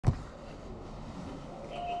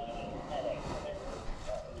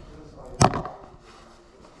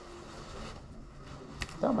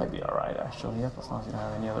That might be all right, actually. Yep, as long as you don't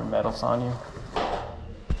have any other metals on you.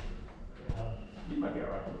 You might be all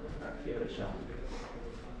right. Give it a shot.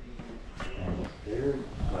 They're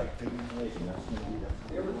like stimulation. That's going to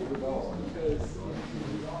be everything with all.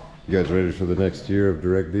 You guys ready for the next year of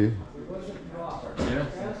Direct D? Yeah.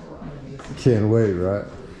 Can't wait, right?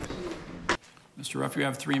 Mr. Ruff, you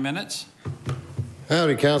have 3 minutes.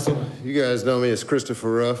 Howdy, Council. You guys know me as Christopher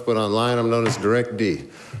Ruff, but online I'm known as Direct D.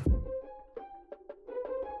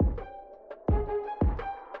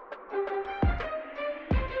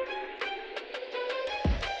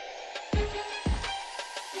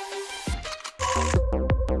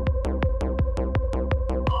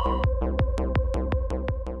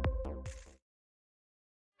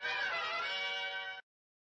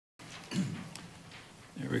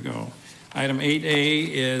 There we go. Item 8A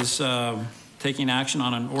is taking action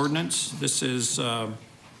on an ordinance. This is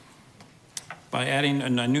by adding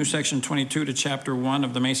a new section 22 to chapter 1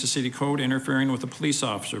 of the Mesa City Code, interfering with a police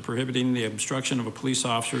officer, prohibiting the obstruction of a police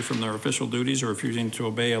officer from their official duties or refusing to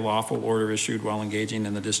obey a lawful order issued while engaging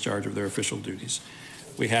in the discharge of their official duties.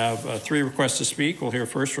 We have 3 requests to speak. We'll hear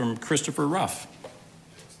first from Christopher Ruff.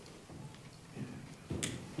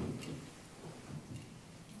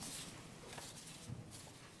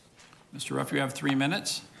 Mr. Ruff, you have 3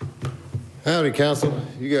 minutes. Howdy, Council.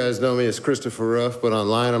 You guys know me as Christopher Ruff, but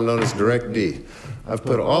online I'm known as Direct D. I've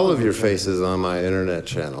put all of your faces on my internet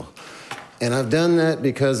channel. And I've done that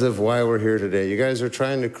because of why we're here today. You guys are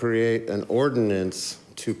trying to create an ordinance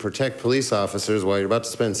to protect police officers while you're about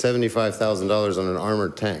to spend $75,000 on an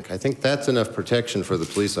armored tank. I think that's enough protection for the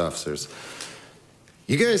police officers.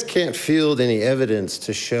 You guys can't field any evidence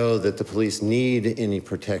to show that the police need any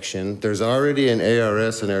protection. There's already an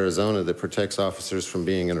ARS in Arizona that protects officers from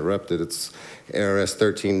being interrupted. It's ARS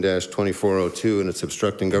 13-2402, and it's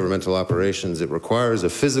obstructing governmental operations. It requires a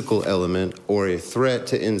physical element or a threat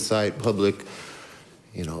to incite public,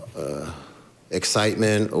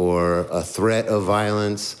 excitement or a threat of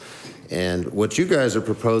violence. And what you guys are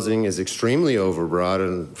proposing is extremely overbroad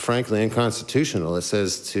and frankly unconstitutional. It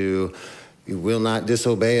says you will not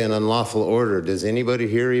disobey an unlawful order. Does anybody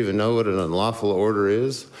here even know what an unlawful order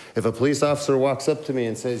is? If a police officer walks up to me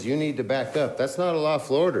and says, you need to back up, that's not a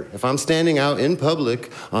lawful order. If I'm standing out in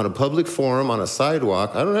public, on a public forum, on a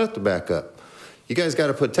sidewalk, I don't have to back up. You guys got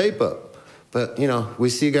to put tape up. But, we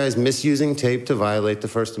see guys misusing tape to violate the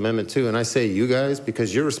First Amendment too. And I say you guys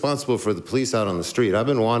because you're responsible for the police out on the street. I've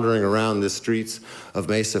been wandering around the streets of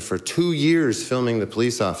Mesa for 2 years filming the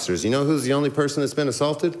police officers. You know who's the only person that's been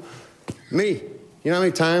assaulted? Me. You know how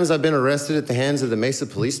many times I've been arrested at the hands of the Mesa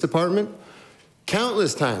Police Department?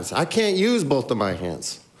 Countless times. I can't use both of my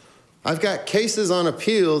hands. I've got cases on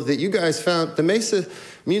appeal that you guys found, the Mesa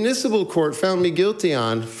Municipal Court found me guilty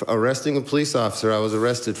on for arresting a police officer. I was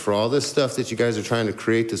arrested for all this stuff that you guys are trying to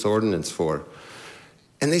create this ordinance for.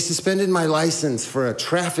 And they suspended my license for a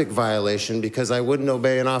traffic violation because I wouldn't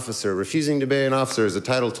obey an officer. Refusing to obey an officer is a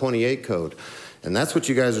Title 28 code. And that's what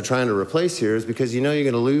you guys are trying to replace here is because you know you're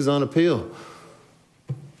going to lose on appeal.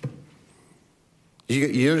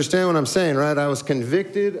 You understand what I'm saying, right? I was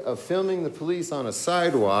convicted of filming the police on a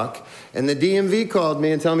sidewalk, and the DMV called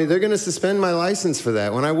me and told me they're going to suspend my license for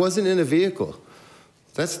that when I wasn't in a vehicle.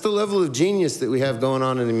 That's the level of genius that we have going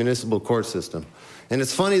on in the municipal court system. And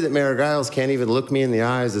it's funny that Mayor Giles can't even look me in the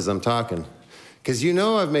eyes as I'm talking. Because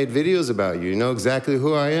I've made videos about you. You know exactly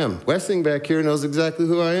who I am. Wessing back here knows exactly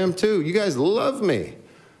who I am, too. You guys love me.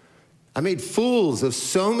 I made fools of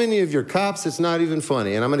so many of your cops, it's not even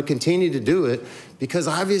funny. And I'm going to continue to do it because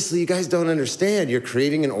obviously you guys don't understand. You're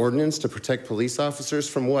creating an ordinance to protect police officers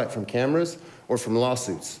from what? From cameras or from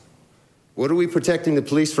lawsuits? What are we protecting the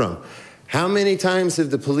police from? How many times have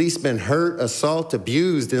the police been hurt, assault,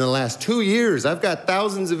 abused in the last 2 years? I've got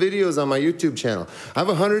thousands of videos on my YouTube channel. I have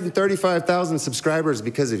 135,000 subscribers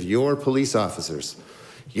because of your police officers.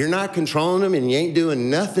 You're not controlling them and you ain't doing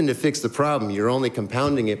nothing to fix the problem. You're only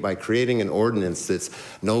compounding it by creating an ordinance that's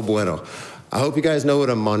no bueno. I hope you guys know what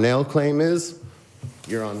a Monell claim is.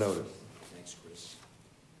 You're on notice. Thanks, Chris.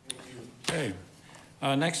 Okay.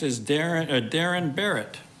 Next is Darren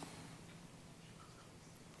Barrett.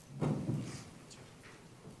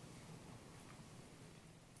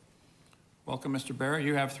 Welcome, Mr. Barrett.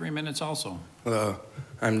 You have 3 minutes also. Hello,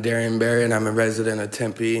 I'm Darren Barrett. I'm a resident of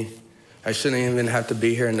Tempe. I shouldn't even have to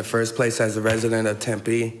be here in the first place as a resident of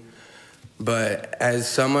Tempe. But as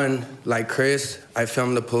someone like Chris, I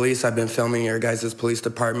filmed the police. I've been filming your guys' police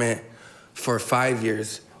department for 5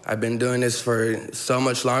 years. I've been doing this for so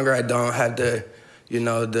much longer. I don't have the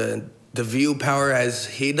view power as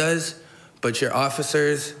he does, but your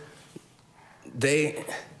officers, they're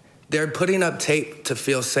putting up tape to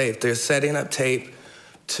feel safe. They're setting up tape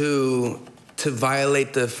to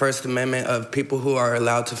violate the First Amendment of people who are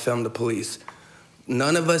allowed to film the police.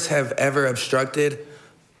 None of us have ever obstructed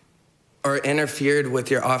or interfered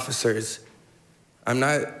with your officers. I'm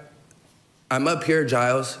up here,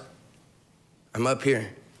 Giles. I'm up here.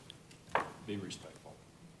 Be respectful.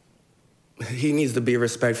 He needs to be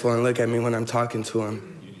respectful and look at me when I'm talking to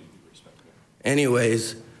him. You need to be respectful.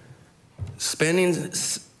 Anyways,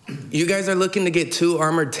 you guys are looking to get 2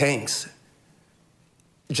 armored tanks.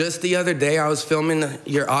 Just the other day, I was filming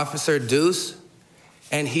your officer, Deuce,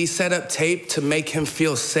 and he set up tape to make him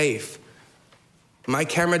feel safe. My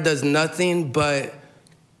camera does nothing but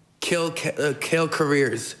kill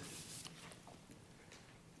careers.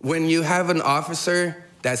 When you have an officer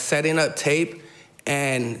that's setting up tape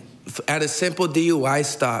and at a simple DUI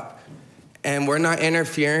stop, and we're not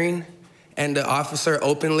interfering, and the officer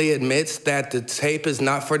openly admits that the tape is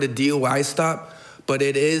not for the DUI stop, but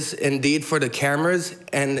it is indeed for the cameras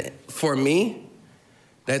and for me,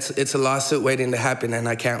 it's a lawsuit waiting to happen, and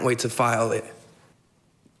I can't wait to file it.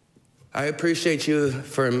 I appreciate you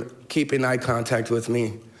for keeping eye contact with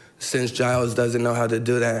me, since Giles doesn't know how to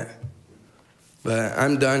do that. But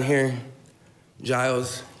I'm done here.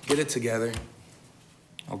 Giles, get it together.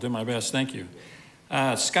 I'll do my best, thank you.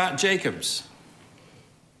 Scott Jacobs.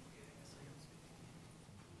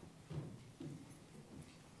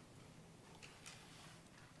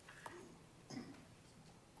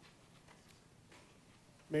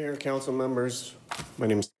 Mayor, council members, my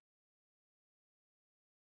name is...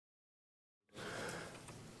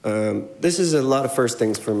 This is a lot of first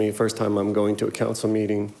things for me. First time I'm going to a council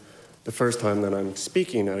meeting, the first time that I'm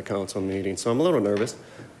speaking at a council meeting, so I'm a little nervous,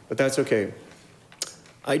 but that's okay.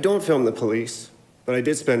 I don't film the police, but I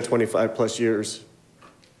did spend 25 plus years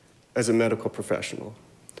as a medical professional.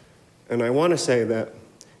 And I want to say that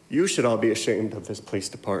you should all be ashamed of this police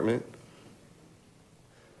department.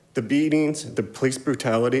 The beatings, the police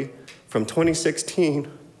brutality from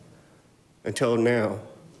 2016 until now,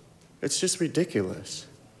 it's just ridiculous.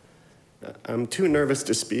 I'm too nervous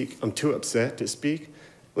to speak. I'm too upset to speak.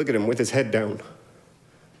 Look at him with his head down.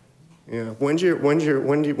 Yeah, when do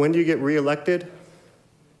you get reelected?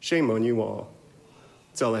 Shame on you all.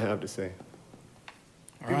 That's all I have to say.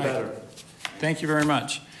 All right. Thank you very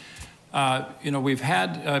much. You know, we've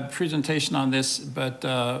had a presentation on this, but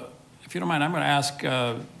if you don't mind, I'm going to ask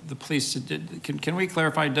the police, can we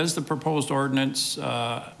clarify, does the proposed ordinance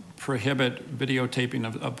prohibit videotaping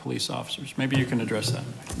of police officers? Maybe you can address that.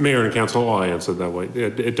 Mayor and council, I'll answer that way.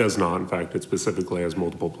 It does not. In fact, it specifically has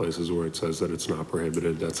multiple places where it says that it's not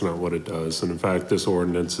prohibited. That's not what it does. And in fact, this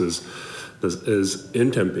ordinance is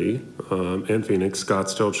in Tempe and Phoenix,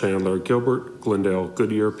 Scottsdale, Chandler, Gilbert, Glendale,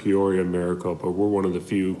 Goodyear, Peoria, and Maricopa. We're one of the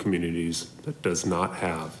few communities that does not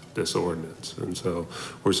have this ordinance. And so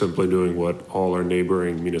we're simply doing what all our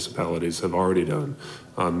neighboring municipalities have already done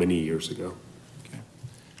many years ago. Okay.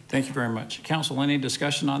 Thank you very much. Council, any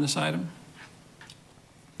discussion on this item?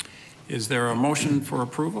 Is there a motion for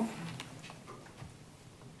approval?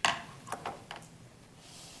 I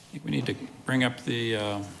think we need to bring up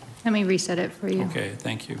the... Let me reset it for you. Okay,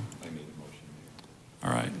 thank you. I made a motion.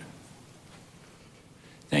 All right.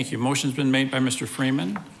 Thank you. Motion's been made by Mr.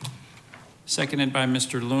 Freeman, seconded by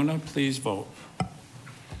Mr. Luna. Please vote.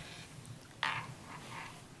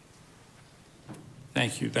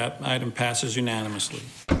 Thank you. That item passes unanimously.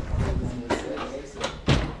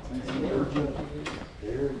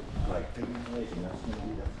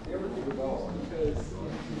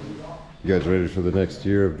 You guys ready for the next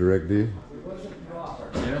year of Direct D?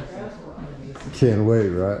 Yeah. Can't wait,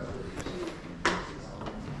 right?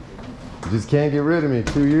 You just can't get rid of me.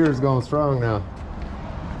 2 years going strong now.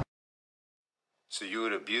 So you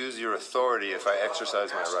would abuse your authority if I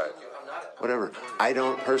exercise my right? Whatever. I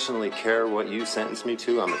don't personally care what you sentence me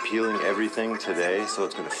to. I'm appealing everything today, so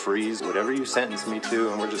it's going to freeze whatever you sentence me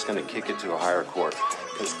to, and we're just going to kick it to a higher court.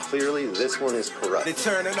 Because clearly this one is corrupt. They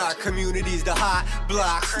turning our communities to hot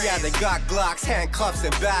blocks. Yeah, they got Glocks, handcuffs,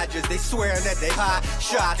 and badges. They swearing that they hot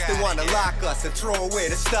shots. They want to lock us and throw away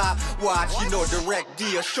the stop. Watch, you know Direct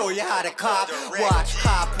D will show you how to cop. Watch,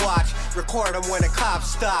 cop, watch. Record them when a cop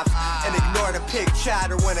stops. And ignore the pig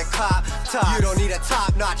chatter when a cop talks. You don't need a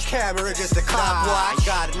top-notch camera, just a cop watch. You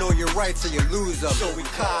gotta know your rights or you lose them. So we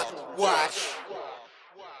cop, watch.